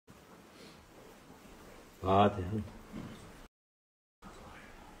Fatiha.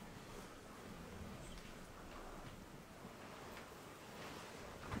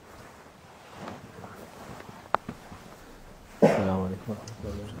 Selamun Aleyküm.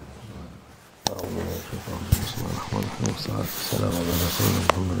 Selamun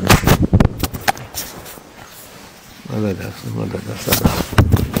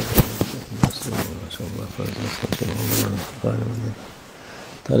Aleyküm.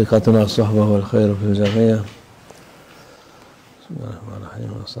 Tarikatuna sohbeti vel hayru fil camiye.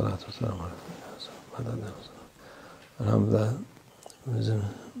 Bismillahirrahmanirrahim. Ve salatu ve selamu aleyhi. Elhamdülillah bizim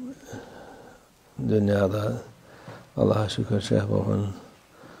dünyada Allah'a şükür Şeyh Baba'nın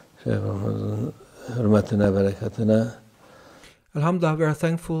hürmetine, bereketine. Alhamdulillah, we are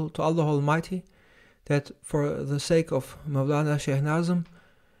thankful to Allah Almighty that for the sake of Mawlana Şeyh Nazım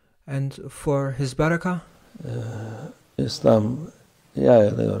and for his barakah, İslam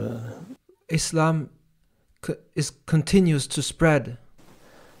yayılıyor. Islam continues to spread.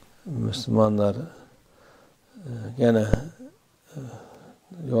 Müslümanlar gene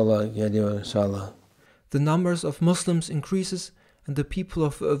yola geliyor inşallah. The numbers of Muslims increases and the people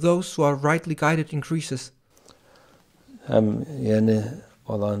of those who are rightly guided increases. Hem yeni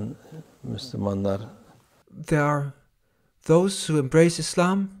olan Müslümanlar, There are those who embrace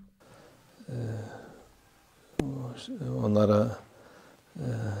Islam, onlara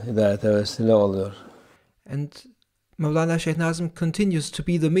hidayete vesile oluyor. and Mawlana Şeyh Nazım continues to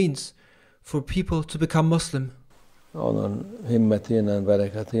be the means for people to become Muslim. Onun himmetiyle,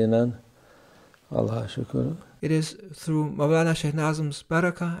 bereketiyle Allah'a şükür. It is through Mawlana Şeyh Nazım's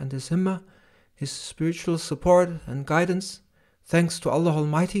barakah and his himmah, his spiritual support and guidance, thanks to Allah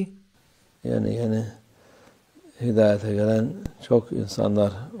Almighty, Yeni hidayete gelen çok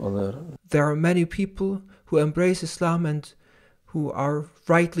insanlar oluyor. there are many people who embrace Islam and who are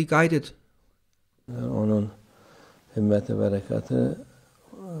rightly guided. Yani onun himmeti, bereketi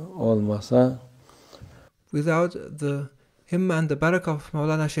olmasa Without the himmah and the barakah of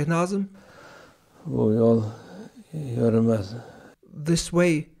Mawlana Şeyh Nazım, bu yol yürümez. this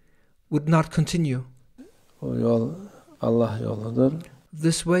way would not continue. O yol Allah yoludur.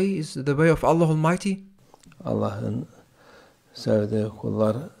 This way is the way of Allah Almighty. Allah'ın sevdiği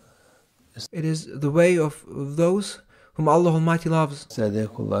kullar, It is the way of those whom Allah Almighty loves. sevdiği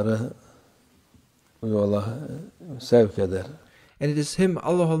kulları bu yola sevk eder. And it is Him,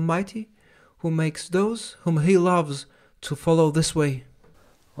 Allah Almighty, who makes those whom He loves to follow this way.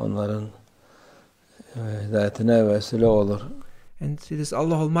 Onların hidayetine vesile olur. And it is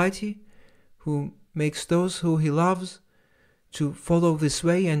Allah Almighty who makes those who He loves to follow this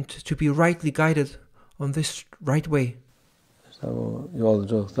way and to be rightly guided on this right way. İşte bu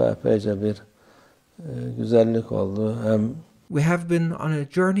yolculukta epeyce bir güzellik oldu. Hem We have been on a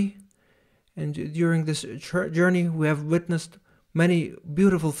journey, and during this journey we have witnessed many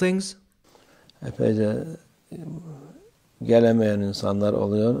beautiful things. epeyce gelemeyen insanlar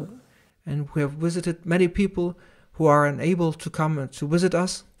oluyor. And we have visited many people who are unable to come to visit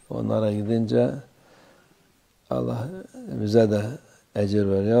us. Onlara gidince Allah bize de ecir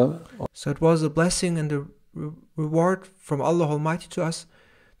veriyor. So it was a blessing and a reward from Allah Almighty to us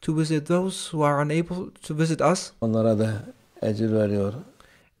to visit those who are unable to visit us. Onlara da ecir veriyor.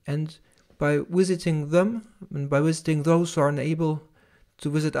 And by visiting them, and by visiting those who are unable to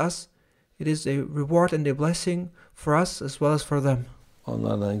visit us, it is a reward and a blessing for us as well as for them.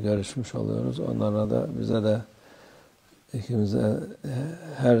 Onlarla görüşmüş oluyoruz. Onlara da bize de ikimize,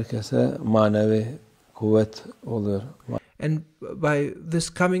 herkese manevi kuvvet oluyor. And by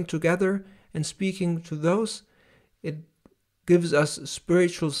this coming together and speaking to those, it gives us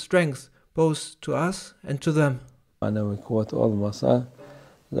spiritual strength both to us and to them. Manevi kuvvet olmasa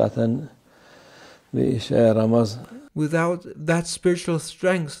zaten bir işe yaramaz. Without that spiritual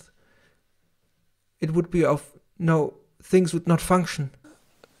strength, it would be of no, things would not function.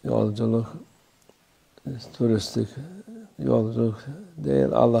 Yolculuk turistik yolculuk değil,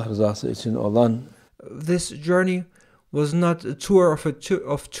 Allah rızası için olan. This journey was not a tour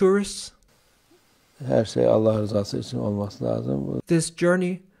of tourists. Her şey Allah rızası için olması lazım. This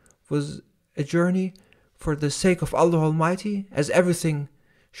journey was a journey for the sake of Allah Almighty, as everything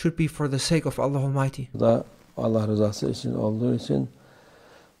should be for the sake of Allah Almighty. Bu da Allah rızası için olduğu için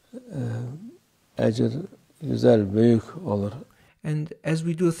ecir güzel, büyük olur. And as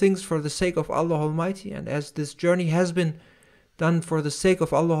we do things for the sake of Allah Almighty, and as this journey has been done for the sake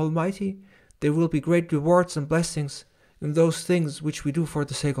of Allah Almighty, there will be great rewards and blessings in those things which we do for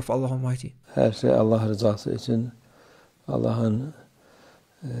the sake of Allah Almighty. Her şey Allah rızası için, Allah'ın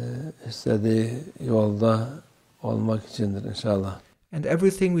istediği yolda olmak içindir inşallah. And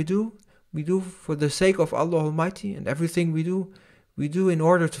everything we do we do for the sake of Allah Almighty, and everything we do in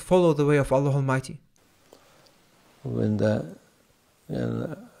order to follow the way of Allah Almighty. Bugün de yani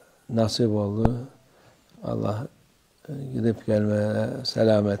nasip oldu. Allah gidip gelmeye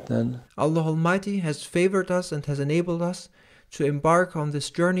selametten. Allah Almighty has favored us and has enabled us to embark on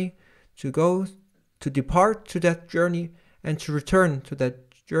this journey, to depart to that journey, and to return to that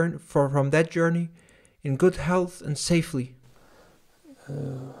journey from that journey in good health and safely.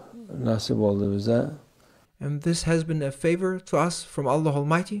 Nasip oldu bize. And this has been a favor to us from Allah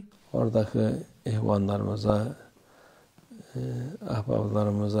Almighty. Oradaki ihvanlarımıza,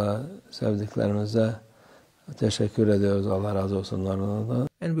 ahbaplarımıza, sevdiklerimize teşekkür ediyoruz. Allah razı olsun onlardan da.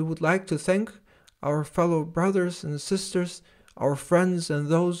 And we would like to thank our fellow brothers and sisters, our friends and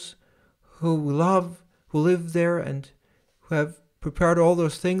those who we love, who live there and who have prepared all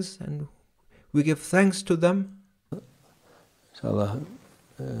those things, and we give thanks to them. İnşallah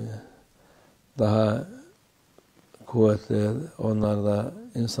daha kuvvetli, onlar da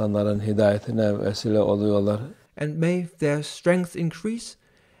insanların hidayetine vesile oluyorlar. And may their strength increase,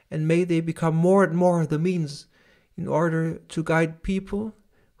 and may they become more and more the means in order to guide people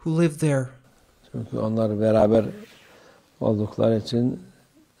who live there. Çünkü onlar beraber oldukları için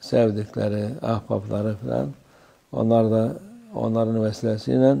sevdikleri, ahbapları falan, onlar da onların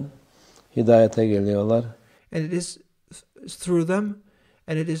vesilesiyle hidayete geliyorlar. And it is through them,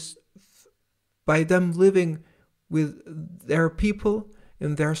 and it is by them living with their people,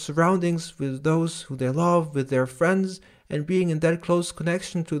 in their surroundings, with those who they love, with their friends, and being in that close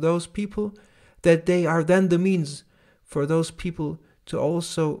connection to those people, that they are then the means for those people to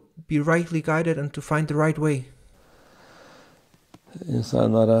also be rightly guided and to find the right way.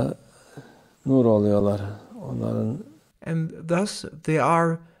 İnsanlara nur oluyorlar. Onların And thus they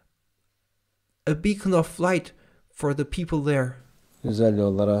are a beacon of light for the people there. güzel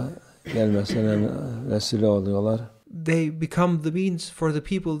yollara gelmesine vesile oluyorlar. They become the means for the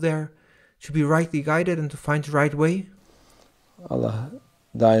people there to be rightly guided and to find the right way. Allah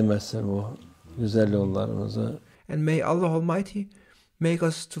daim etsin bu güzel yollarımızı. And may Allah Almighty make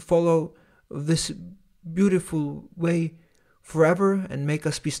us to follow this beautiful way forever, and make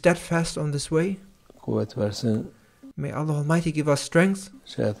us be steadfast on this way. Kuvvet versin. May Allah Almighty give us strength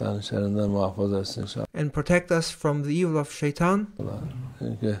Şeytanın şerrinden muhafaza etsin inşallah. and protect us from the evil of shaitan.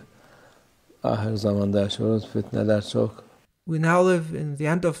 Çünkü ahir zamanda yaşıyoruz. Fitneler çok. We now live in the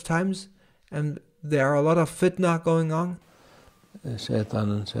end of times, and there are a lot of fitna going on.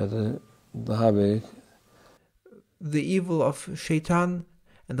 Şeytanın şerri daha büyük. The evil of shaitan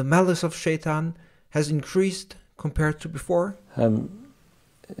and the malice of shaitan has increased compared to before. Hem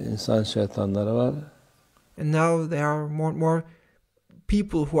insan şeytanları var. And now there are more and more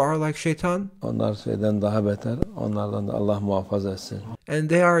people who are like shaitan. Onlar şeyden daha beter. Onlardan da Allah muhafaza etsin. And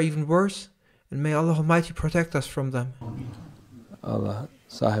they are even worse. And may Allah Almighty protect us from them. Allah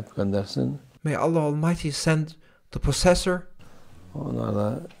sahip göndersin. May Allah Almighty send the possessor. Onlar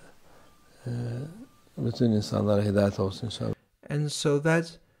da bütün insanlara hidayet olsun inşallah. And so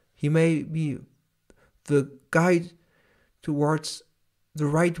that he may be the guide towards the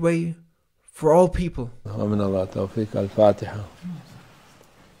right way for all people. Amin. Allah tevfik. El Fatiha.